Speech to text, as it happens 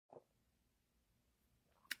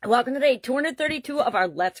Welcome to day 232 of our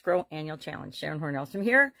Let's Grow annual challenge. Sharon Horne-Ellstrom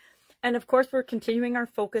here. And of course, we're continuing our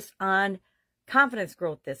focus on confidence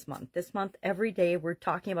growth this month. This month, every day, we're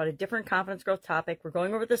talking about a different confidence growth topic. We're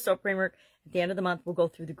going over the SOAP framework. At the end of the month, we'll go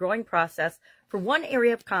through the growing process for one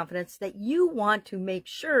area of confidence that you want to make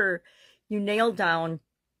sure you nail down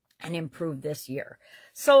and improve this year.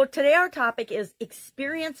 So today our topic is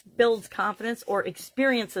experience builds confidence, or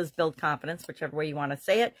experiences build confidence, whichever way you want to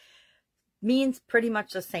say it. Means pretty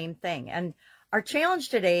much the same thing. And our challenge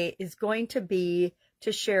today is going to be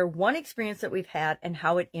to share one experience that we've had and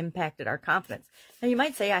how it impacted our confidence. Now you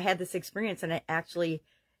might say, I had this experience and it actually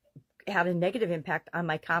had a negative impact on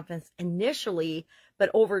my confidence initially, but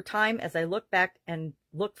over time, as I look back and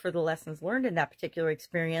look for the lessons learned in that particular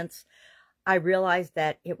experience, I realized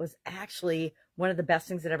that it was actually one of the best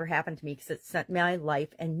things that ever happened to me, because it sent my life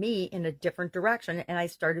and me in a different direction, and I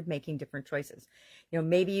started making different choices.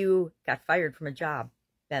 Maybe you got fired from a job.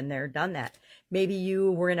 Been there, done that. Maybe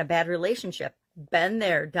you were in a bad relationship. Been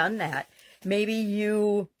there, done that. Maybe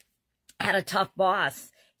you had a tough boss,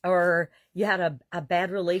 or you had a bad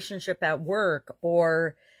relationship at work,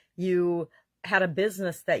 or you had a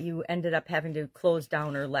business that you ended up having to close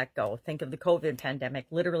down or let go. Think of the COVID pandemic.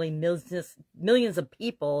 Literally millions of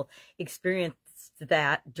people experienced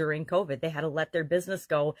that during COVID. They had to let their business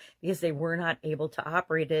go because they were not able to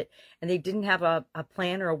operate it, and they didn't have a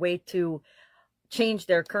plan or a way to change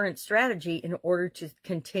their current strategy in order to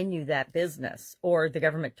continue that business, or the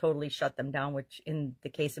government totally shut them down, which in the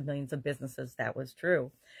case of millions of businesses, that was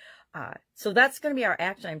true. So that's going to be our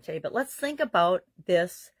action item today, but let's think about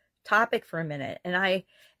this topic for a minute. And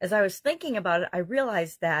as I was thinking about it, I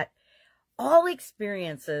realized that all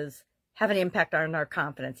experiences have an impact on our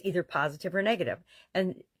confidence, either positive or negative.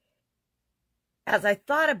 And as I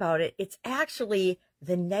thought about it, it's actually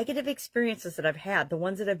the negative experiences that I've had, the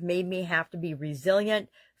ones that have made me have to be resilient,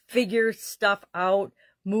 figure stuff out,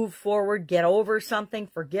 move forward, get over something,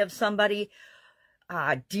 forgive somebody,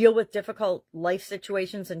 deal with difficult life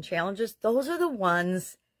situations and challenges. Those are the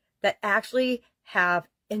ones that actually have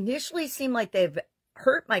initially seemed like they've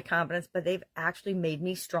hurt my confidence, but they've actually made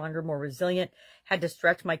me stronger, more resilient, had to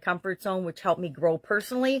stretch my comfort zone, which helped me grow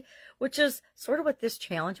personally, which is sort of what this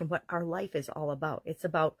challenge and what our life is all about. It's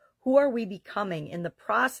about who are we becoming in the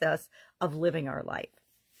process of living our life,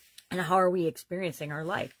 and how are we experiencing our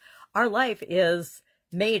life. Our life is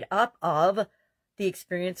made up of the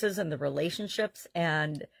experiences and the relationships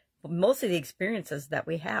and most of the experiences that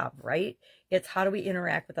we have, right? It's how do we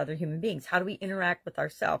interact with other human beings? How do we interact with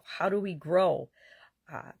ourselves? How do we grow?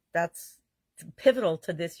 That's pivotal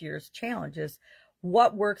to this year's challenge, is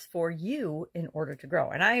what works for you in order to grow.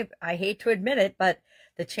 And I hate to admit it, but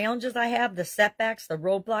the challenges I have, the setbacks, the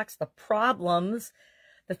roadblocks, the problems,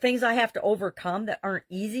 the things I have to overcome that aren't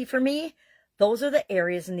easy for me, those are the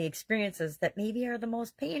areas and the experiences that maybe are the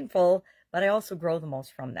most painful, but I also grow the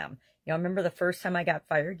most from them. I remember the first time I got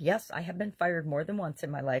fired. Yes, I have been fired more than once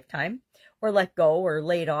in my lifetime, or let go, or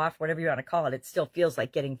laid off, whatever you want to call it. It still feels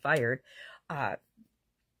like getting fired. I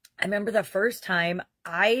remember the first time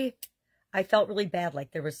I felt really bad,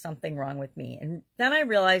 like there was something wrong with me. And then I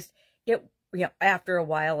realized after a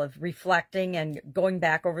while of reflecting and going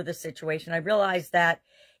back over the situation, I realized that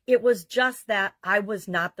it was just that I was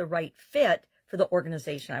not the right fit for the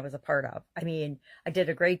organization I was a part of. I mean, I did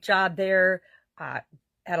a great job there,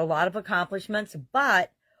 had a lot of accomplishments,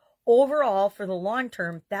 but overall, for the long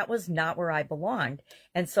term, that was not where I belonged.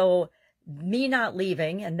 And so me not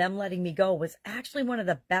leaving and them letting me go was actually one of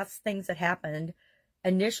the best things that happened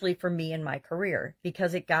initially for me in my career,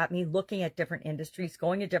 because it got me looking at different industries,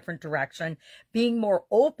 going a different direction, being more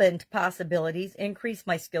open to possibilities, increased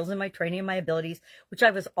my skills and my training and my abilities, which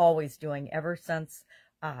I was always doing ever since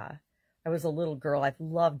I was a little girl. I've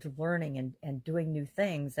loved learning and doing new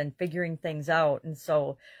things and figuring things out. And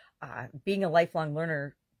so being a lifelong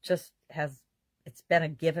learner just it's been a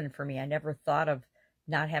given for me. I never thought of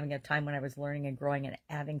not having a time when I was learning and growing and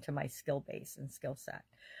adding to my skill base and skill set.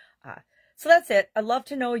 So that's it. I'd love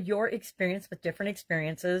to know your experience with different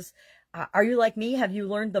experiences. Are you like me? Have you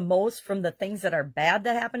learned the most from the things that are bad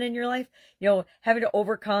that happen in your life? Having to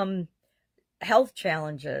overcome health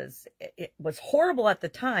challenges. It was horrible at the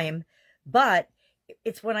time, but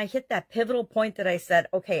it's when I hit that pivotal point that I said,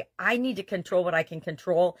 okay, I need to control what I can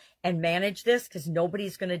control and manage this, because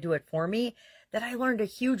nobody's going to do it for me, that I learned a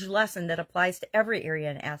huge lesson that applies to every area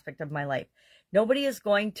and aspect of my life. Nobody is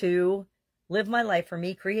going to live my life for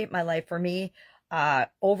me, create my life for me,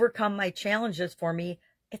 overcome my challenges for me.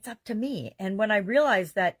 It's up to me. And when I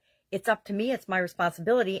realized that it's up to me, it's my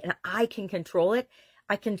responsibility, and I can control it,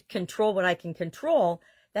 I can control what I can control,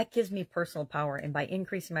 that gives me personal power. And by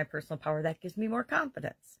increasing my personal power, that gives me more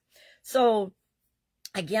confidence. So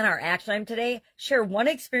again, our action item today, share one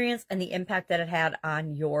experience and the impact that it had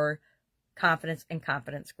on your confidence and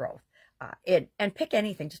confidence growth. And pick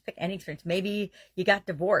anything, just pick any experience. Maybe you got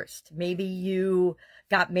divorced. Maybe you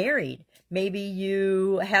got married. Maybe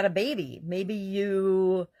you had a baby. Maybe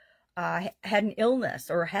you had an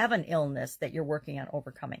illness or have an illness that you're working on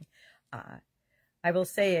overcoming. I will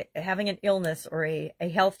say having an illness or a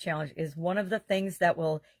health challenge is one of the things that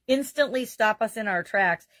will instantly stop us in our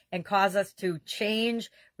tracks and cause us to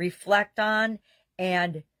change, reflect on,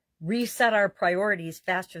 and reset our priorities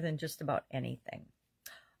faster than just about anything.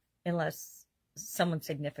 Unless someone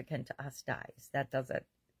significant to us dies. That does it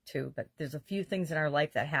too. But there's a few things in our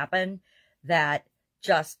life that happen that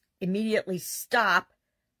just immediately stop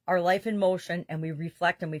our life in motion, and we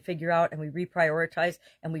reflect and we figure out and we reprioritize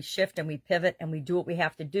and we shift and we pivot and we do what we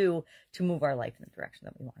have to do to move our life in the direction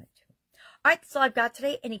that we want it to. All right, that's all I've got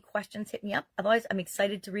today. Any questions, hit me up. Otherwise, I'm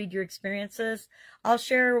excited to read your experiences. I'll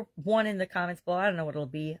share one in the comments below. I don't know what it'll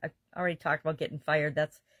be. I've already talked about getting fired.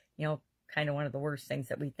 That's, kind of one of the worst things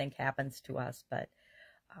that we think happens to us, but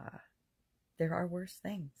there are worse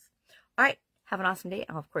things. All right, have an awesome day.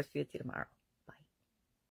 I'll, of course, be with you tomorrow.